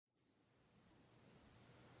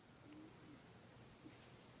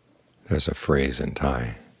There's a phrase in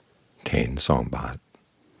Thai, Thanissaro Bhikkhu.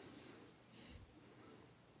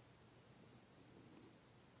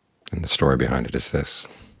 And the story behind it is this.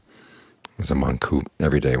 There was a monk who,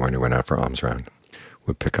 every day when he went out for alms round,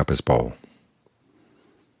 would pick up his bowl,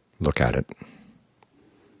 look at it,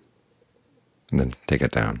 and then take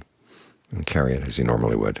it down and carry it as he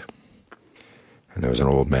normally would. And there was an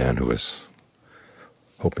old man who was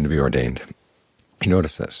hoping to be ordained. He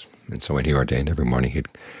noticed this, and so when he ordained, every morning he'd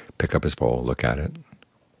pick up his bowl, look at it,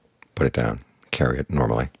 put it down, carry it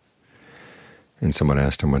normally. And someone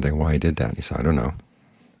asked him one day why he did that, and he said, "I don't know.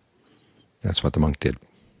 That's what the monk did."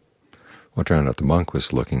 Well, it turned out the monk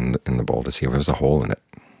was looking in the bowl to see if there was a hole in it,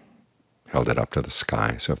 held it up to the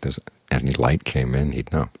sky, so if there's any light came in,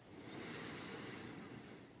 he'd know.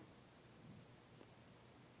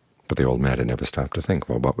 But the old man had never stopped to think,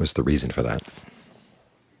 well, what was the reason for that?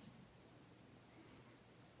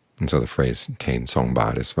 And so the phrase Thanissaro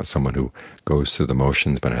Bhikkhu is about someone who goes through the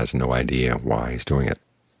motions but has no idea why he's doing it.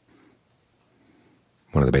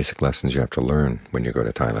 One of the basic lessons you have to learn when you go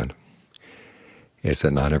to Thailand is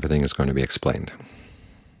that not everything is going to be explained.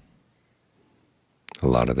 A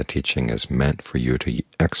lot of the teaching is meant for you to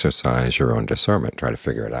exercise your own discernment, try to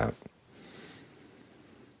figure it out.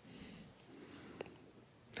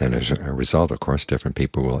 And as a result, of course, different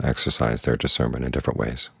people will exercise their discernment in different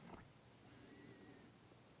ways,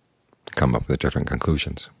 come up with different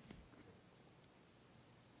conclusions.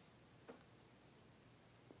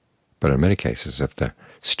 But in many cases, if the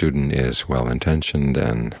student is well-intentioned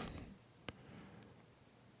and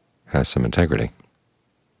has some integrity,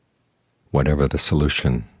 whatever the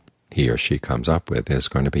solution he or she comes up with is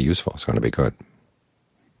going to be useful, it's going to be good.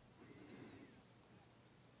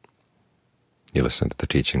 You listen to the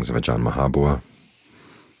teachings of Ajahn Mahabua,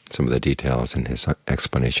 some of the details in his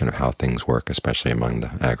explanation of how things work, especially among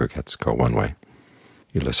the aggregates, go one way.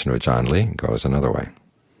 You listen to Ajahn Lee, it goes another way.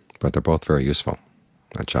 But they're both very useful.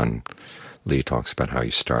 Ajahn Lee talks about how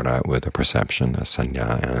you start out with a perception, a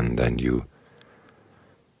sanya, and then you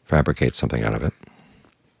fabricate something out of it.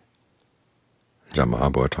 Ajahn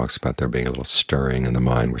Mahabua talks about there being a little stirring in the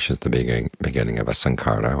mind, which is the beginning of a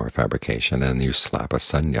sankhara, or fabrication, and you slap a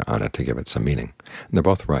sanya on it to give it some meaning. And they're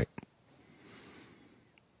both right.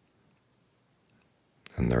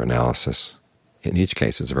 And their analysis in each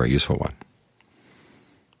case is a very useful one,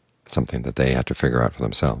 something that they had to figure out for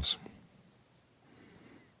themselves.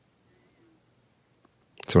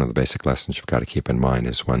 So one of the basic lessons you've got to keep in mind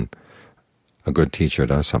is when a good teacher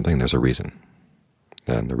does something, there's a reason.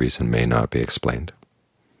 And the reason may not be explained.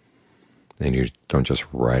 And you don't just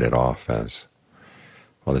write it off as,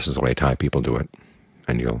 well, this is the way Thai people do it,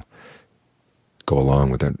 and you'll go along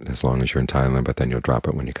with it as long as you're in Thailand, but then you'll drop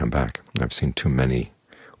it when you come back. I've seen too many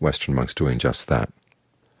Western monks doing just that.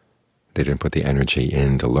 They didn't put the energy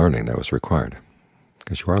into learning that was required,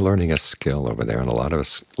 because you are learning a skill over there, and a lot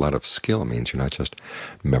of skill means you're not just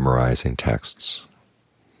memorizing texts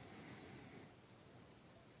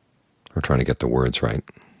or trying to get the words right.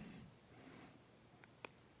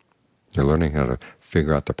 You're learning how to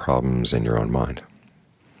figure out the problems in your own mind.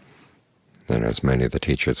 And as many of the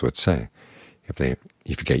teachers would say, if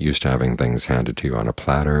you get used to having things handed to you on a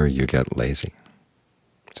platter, you get lazy.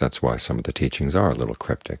 So that's why some of the teachings are a little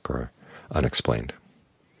cryptic or unexplained.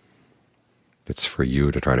 It's for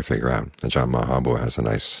you to try to figure out. Ajahn Mahabua has a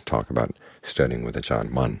nice talk about studying with Ajahn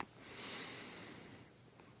Mun.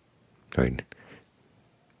 Right?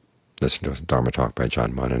 Listen to a Dharma talk by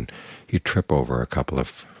Ajahn Mun, and he'd trip over a couple of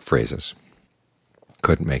phrases.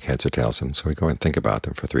 Couldn't make heads or tails of them, so he'd go and think about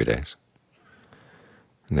them for 3 days.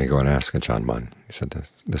 And they go and ask Ajahn Mun. He said,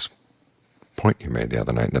 this point you made the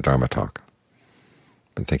other night in the Dharma talk,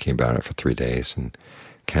 been thinking about it for 3 days and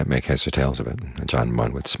can't make heads or tails of it. And Ajahn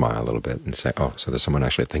Mun would smile a little bit and say, oh, so there's someone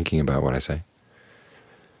actually thinking about what I say?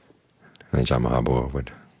 And Ajahn Mahabua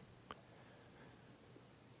would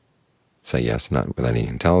say, yes, not with any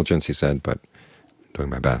intelligence, he said, but doing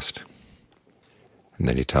my best. And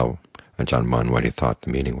then he'd tell Ajahn Mun what he thought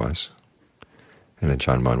the meaning was. And then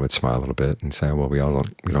Ajahn Mun would smile a little bit and say, well, we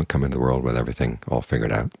don't come into the world with everything all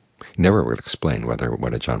figured out. He never would explain whether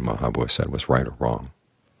what Ajahn Mahabua said was right or wrong,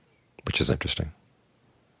 which is interesting.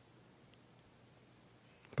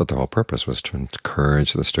 But the whole purpose was to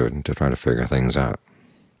encourage the student to try to figure things out.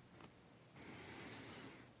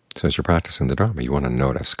 So as you're practicing the Dharma, you want to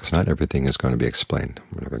notice, because not everything is going to be explained.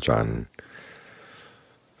 One of Ajahn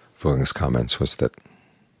Phug's comments was that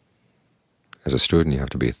as a student you have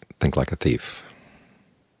to think like a thief.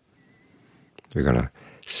 If you're going to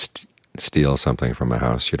steal something from a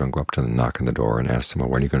house, you don't go up to them, knock on the door, and ask them, well,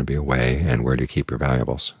 when are you going to be away, and where do you keep your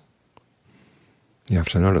valuables? You have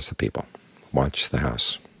to notice the people. Watch the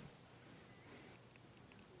house.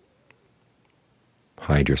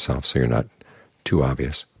 hide yourself so you're not too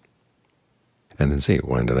obvious. And then see,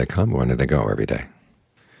 when do they come, when do they go every day.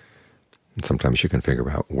 And sometimes you can figure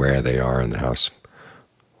out where they are in the house,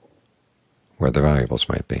 where the valuables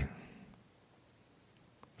might be.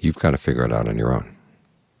 You've got to figure it out on your own.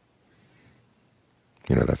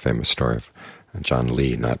 You know that famous story of John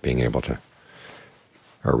Lee not being able to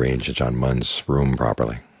arrange John Munn's room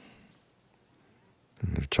properly.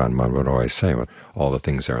 And John Munn would always say, well, all the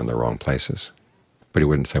things are in the wrong places, but he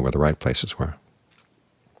wouldn't say where the right places were.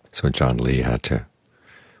 So John Lee had to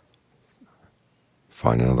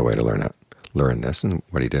find another way to learn this, and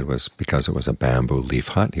what he did was, because it was a bamboo leaf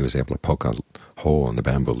hut, he was able to poke a hole in the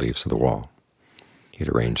bamboo leaves of the wall. He'd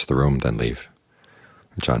arrange the room, then leave.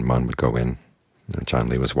 And John Munn would go in, and John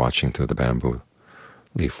Lee was watching through the bamboo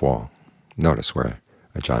leaf wall. Notice where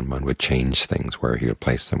John Munn would change things, where he would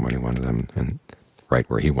place them when he wanted them, and right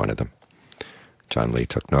where he wanted them. John Lee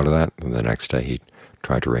took note of that, and the next day he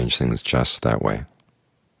tried to arrange things just that way.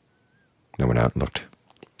 Then went out and looked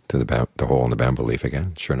through the hole in the bamboo leaf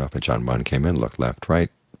again. Sure enough, John Munn came in, looked left, right,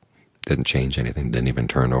 didn't change anything, didn't even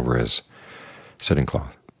turn over his sitting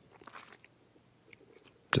cloth.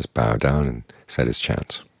 Just bowed down and said his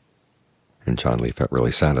chants. And John Lee felt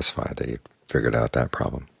really satisfied that he'd figured out that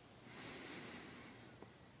problem.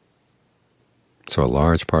 So a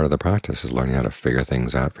large part of the practice is learning how to figure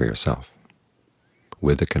things out for yourself,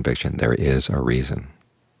 with the conviction there is a reason.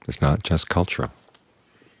 It's not just cultural.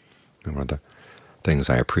 And one of the things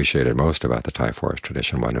I appreciated most about the Thai forest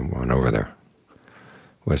tradition when I went over there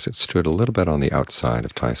was it stood a little bit on the outside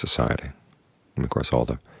of Thai society. And of course all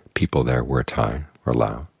the people there were Thai or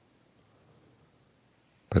Lao.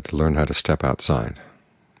 But to learn how to step outside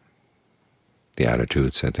the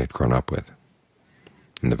attitudes that they'd grown up with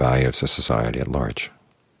and the values of society at large.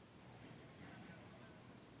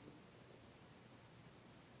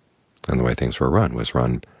 And the way things were run was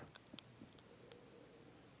run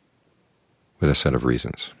with a set of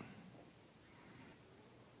reasons.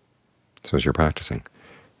 So as you're practicing,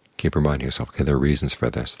 keep reminding yourself, okay, there are reasons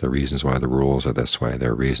for this. There are reasons why the rules are this way.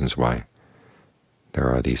 There are reasons why there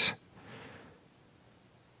are these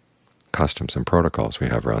customs and protocols we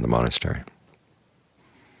have around the monastery.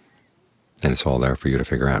 And it's all there for you to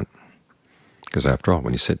figure out. Because after all,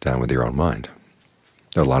 when you sit down with your own mind,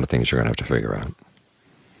 there are a lot of things you're going to have to figure out.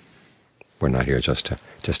 We're not here just to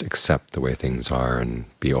accept the way things are and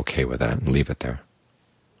be okay with that and leave it there.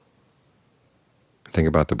 Think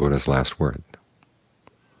about the Buddha's last word.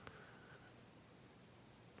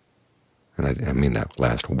 And I mean that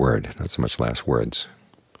last word, not so much last words.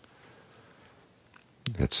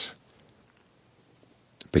 It's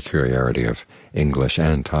a peculiarity of English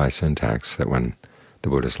and Thai syntax that when the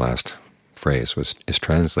Buddha's last phrase is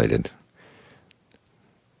translated,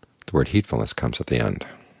 the word heedfulness comes at the end.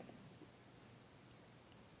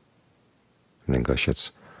 In English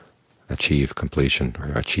it's achieve completion or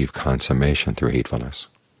achieve consummation through heedfulness.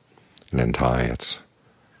 And in Thai it's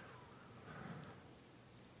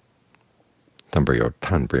ทำประโยชน์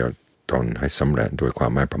ท่านประโยชน์ตนให้สำเร็จด้วยควา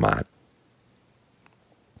มไม่ประมาท.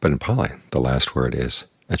 But in Pali, the last word is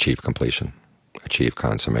achieve completion, achieve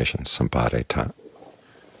consummation, sampadeta.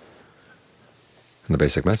 And the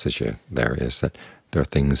basic message here, there is that there are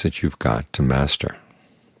things that you've got to master.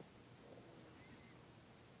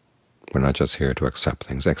 We're not just here to accept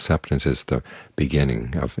things. Acceptance is the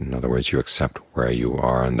beginning of, in other words, you accept where you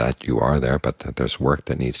are and that you are there, but that there's work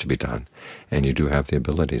that needs to be done, and you do have the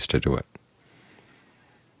abilities to do it.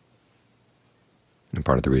 And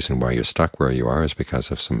part of the reason why you're stuck where you are is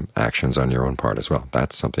because of some actions on your own part as well.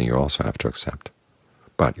 That's something you also have to accept.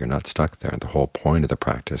 But you're not stuck there. The whole point of the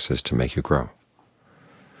practice is to make you grow.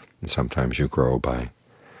 And sometimes you grow by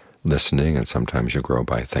listening, and sometimes you grow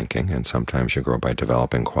by thinking, and sometimes you grow by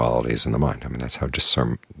developing qualities in the mind. I mean, that's how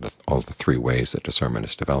all the three ways that discernment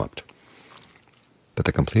is developed. But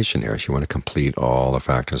the completion here is you want to complete all the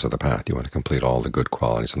factors of the path. You want to complete all the good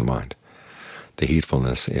qualities in the mind. The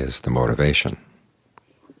heedfulness is the motivation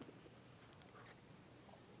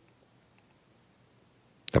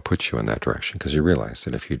that puts you in that direction, because you realize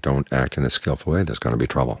that if you don't act in a skillful way, there's going to be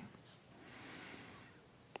trouble.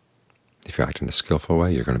 If you act in a skillful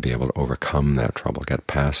way, you're going to be able to overcome that trouble, get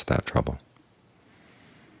past that trouble.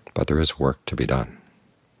 But there is work to be done.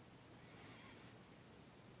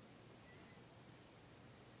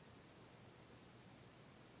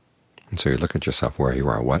 And so you look at yourself where you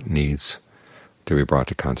are. What needs to be brought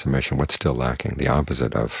to consummation? What's still lacking? The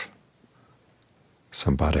opposite of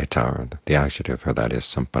sampadeta, the adjective for that is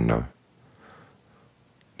sampanno.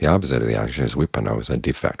 The opposite of the adjective is vipanno, is a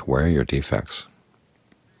defect. Where are your defects?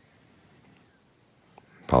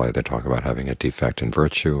 Pali, they talk about having a defect in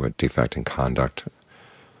virtue, a defect in conduct,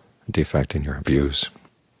 defect in your views?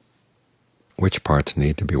 Which parts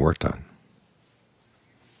need to be worked on?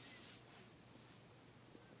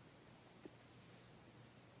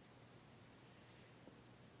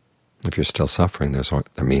 If you're still suffering,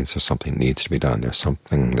 that means there's something needs to be done.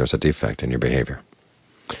 There's a defect in your behavior.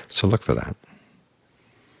 So look for that.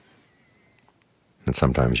 And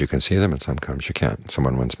sometimes you can see them, and sometimes you can't.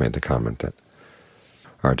 Someone once made the comment that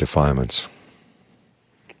our defilements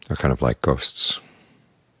are kind of like ghosts.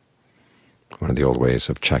 One of the old ways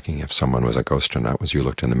of checking if someone was a ghost or not was you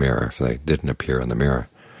looked in the mirror. If they didn't appear in the mirror,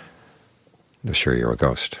 they're sure you're a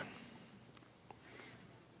ghost.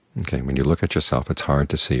 Okay, when you look at yourself, it's hard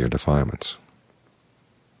to see your defilements.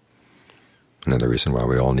 Another reason why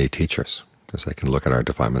we all need teachers, because they can look at our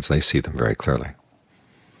defilements, they see them very clearly.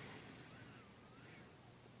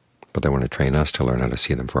 But they want to train us to learn how to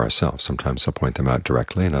see them for ourselves. Sometimes they'll point them out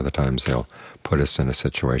directly, and other times they'll put us in a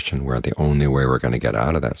situation where the only way we're going to get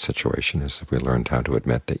out of that situation is if we learned how to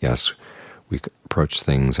admit that, yes, we approach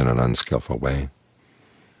things in an unskillful way.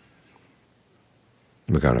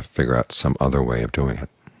 We've got to figure out some other way of doing it.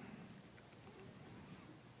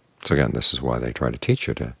 So again, this is why they try to teach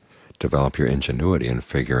you to develop your ingenuity in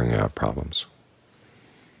figuring out problems.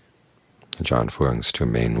 John Fuang's two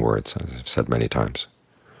main words, as I've said many times.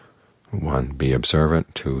 1, be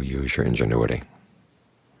observant. 2, use your ingenuity.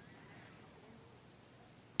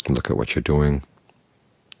 Look at what you're doing.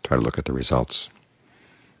 Try to look at the results.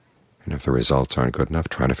 And if the results aren't good enough,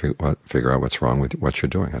 try to figure out what's wrong with what you're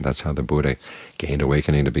doing. And that's how the Buddha gained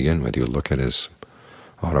awakening to begin with. You look at his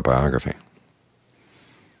autobiography.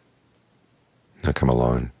 He'll come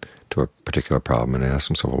along to a particular problem and ask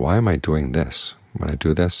himself, well, why am I doing this? When I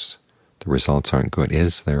do this, the results aren't good.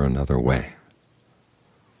 Is there another way?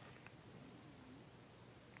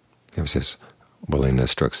 It was his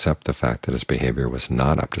willingness to accept the fact that his behavior was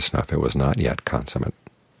not up to snuff. It was not yet consummate.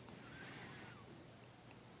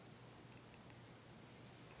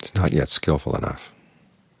 It's not yet skillful enough.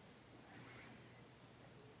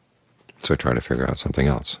 So I try to figure out something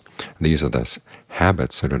else. These are the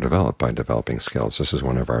habits that are developed by developing skills. This is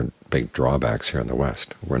one of our big drawbacks here in the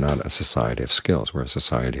West. We're not a society of skills. We're a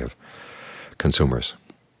society of consumers.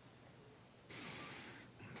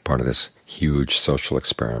 Part of this huge social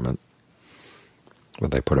experiment where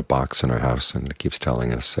they put a box in our house and it keeps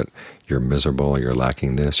telling us that you're miserable, you're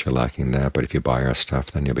lacking this, you're lacking that, but if you buy our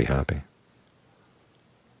stuff, then you'll be happy.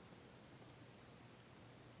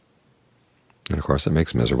 And of course it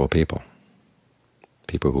makes miserable people.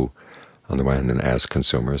 People who, on the one hand, and as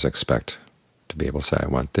consumers, expect to be able to say, I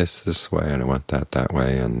want this way, and I want that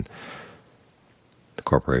way, and the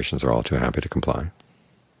corporations are all too happy to comply.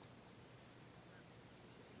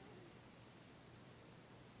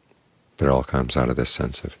 But it all comes out of this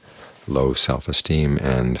sense of low self-esteem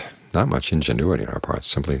and not much ingenuity on our part.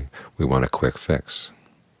 Simply, we want a quick fix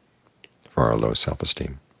for our low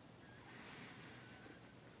self-esteem.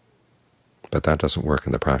 But that doesn't work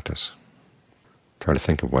in the practice. Try to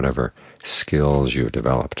think of whatever skills you've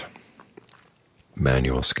developed,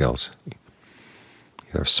 manual skills,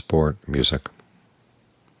 either sport, music,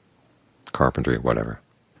 carpentry, whatever.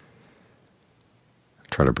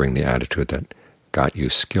 Try to bring the attitude that got you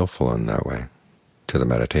skillful in that way to the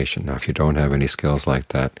meditation. Now, if you don't have any skills like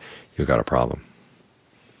that, you've got a problem.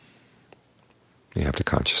 You have to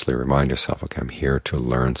consciously remind yourself, okay, I'm here to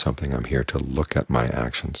learn something. I'm here to look at my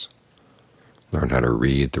actions, learn how to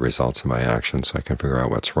read the results of my actions so I can figure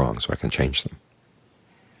out what's wrong, so I can change them.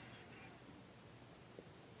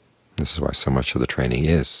 This is why so much of the training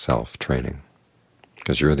is self-training,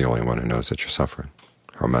 because you're the only one who knows that you're suffering,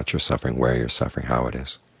 how much you're suffering, where you're suffering, how it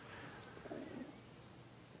is.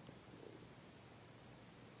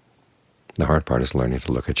 The hard part is learning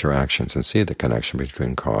to look at your actions and see the connection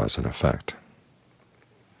between cause and effect.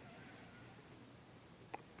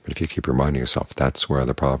 But if you keep reminding yourself that's where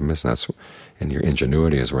the problem is, and your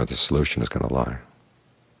ingenuity is where the solution is going to lie,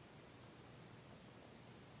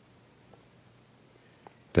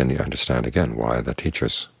 then you understand again why the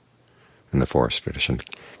teachers in the forest tradition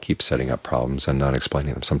keep setting up problems and not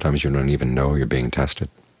explaining them. Sometimes you don't even know you're being tested.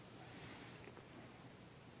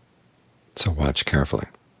 So watch carefully.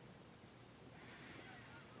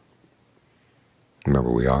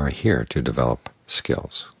 Remember, we are here to develop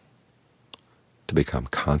skills, to become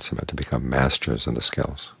consummate, to become masters in the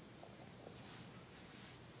skills.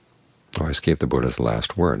 Always keep the Buddha's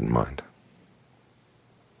last word in mind.